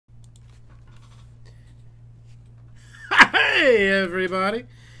Hey everybody,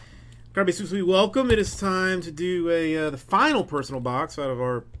 Kirby Susie, welcome. It is time to do the final personal box out of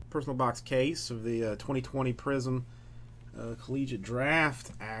our personal box case of the 2020 Prizm Collegiate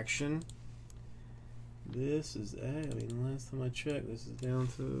Draft action. This is, last time I checked, this is down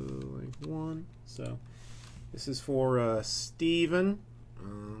to like 1. So this is for Steven.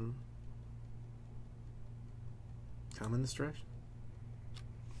 Common distraction.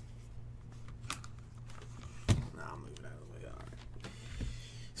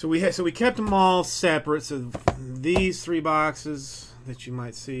 So we kept them all separate. So these 3 boxes that you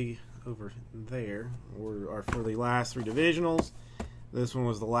might see over there are for the last 3 divisionals. This one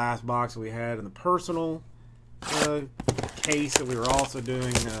was the last box we had in the personal case that we were also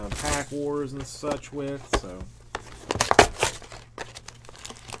doing pack wars and such with. So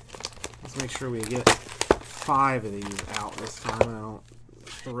let's make sure we get 5 of these out this time. I don't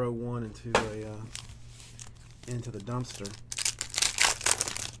throw one into the dumpster.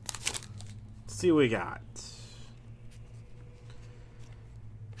 See what we got.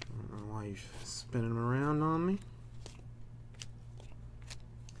 I don't know why you're spinning them around on me.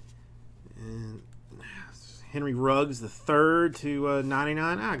 And Henry Ruggs the third to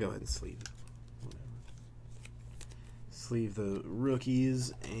 99. I'll go ahead and sleeve it. Whatever. Sleeve the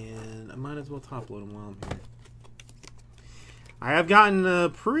rookies, and I might as well top load them while I'm here. I have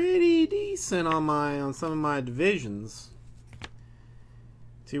gotten pretty decent on some of my divisions.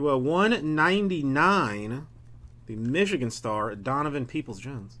 To 199, the Michigan star Donovan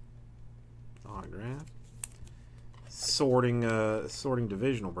Peoples-Jones autograph. Sorting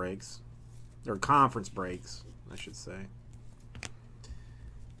divisional breaks, or conference breaks, I should say.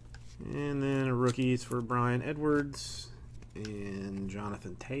 And then rookies for Brian Edwards and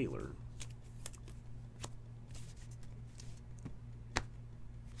Jonathan Taylor.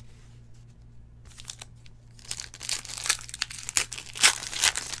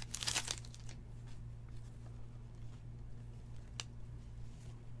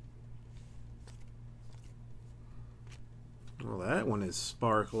 Well, that one is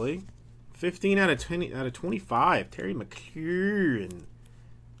sparkly. 15 out of 20 out of 25. Terry McLaurin.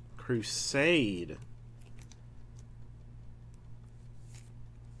 Crusade.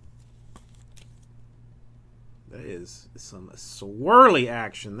 That is some swirly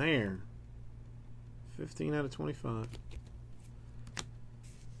action there. 15 out of 25.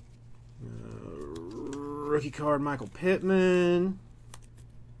 Rookie card Michael Pittman.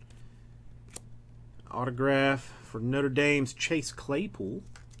 Autograph for Notre Dame's Chase Claypool.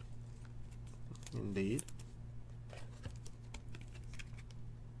 Indeed.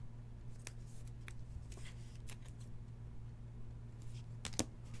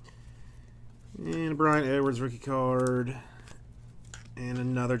 And a Brian Edwards rookie card. And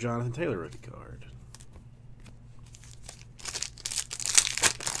another Jonathan Taylor rookie card.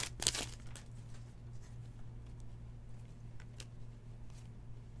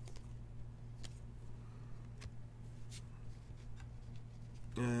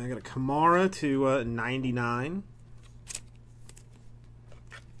 I got a Kamara to 99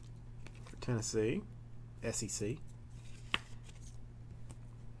 for Tennessee, SEC.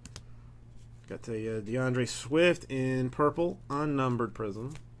 Got a DeAndre Swift in purple, unnumbered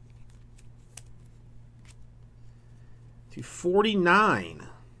Prizm. To 49,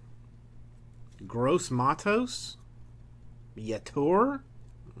 Gross Matos, Yator.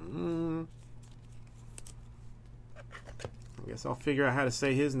 I guess I'll figure out how to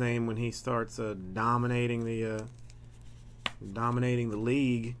say his name when he starts dominating the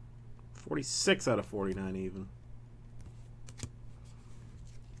league. 46 out of 49 even.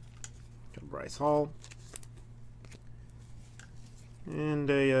 Got Bryce Hall and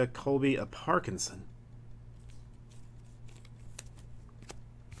a Colby Parkinson.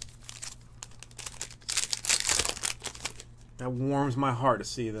 That warms my heart to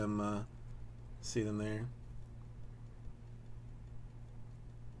see them there.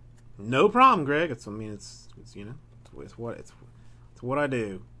 No problem, Greg. It's you know, it's what I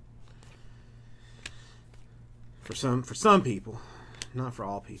do. For some people, not for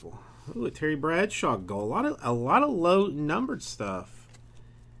all people. Ooh, a Terry Bradshaw goal. A lot of low numbered stuff.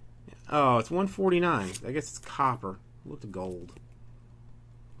 Oh, it's 149. I guess it's copper. Look at gold.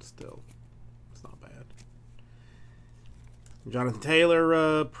 Still, it's not bad. Jonathan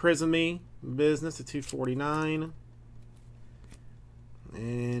Taylor, Prizm business at 249.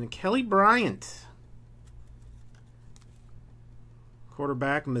 And Kelly Bryant,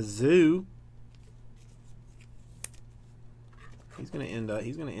 quarterback, Mizzou. He's gonna end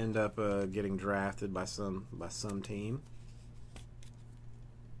up getting drafted by some team.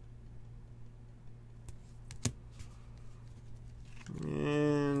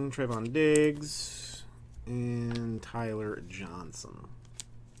 Trayvon Diggs, and Tyler Johnson.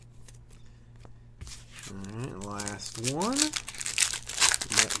 Alright, last one.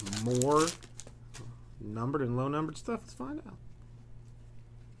 Get more numbered and low numbered stuff. Let's find out.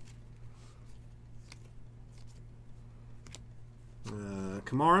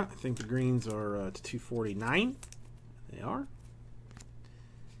 Kamara, I think the greens are to 249. They are.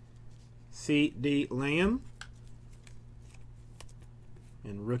 C.D. Lamb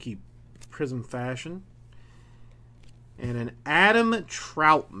in rookie Prizm fashion. And an Adam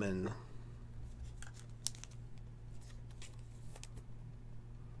Troutman.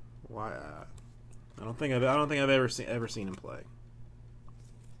 Why? I don't think I've ever seen him play.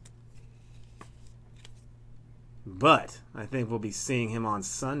 But I think we'll be seeing him on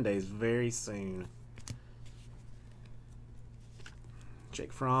Sundays very soon.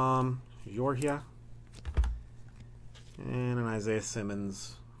 Jake Fromm, Georgia, and an Isaiah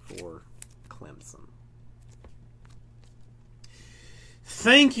Simmons for Clemson.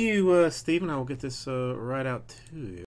 Thank you, Stephen. I will get this right out to you.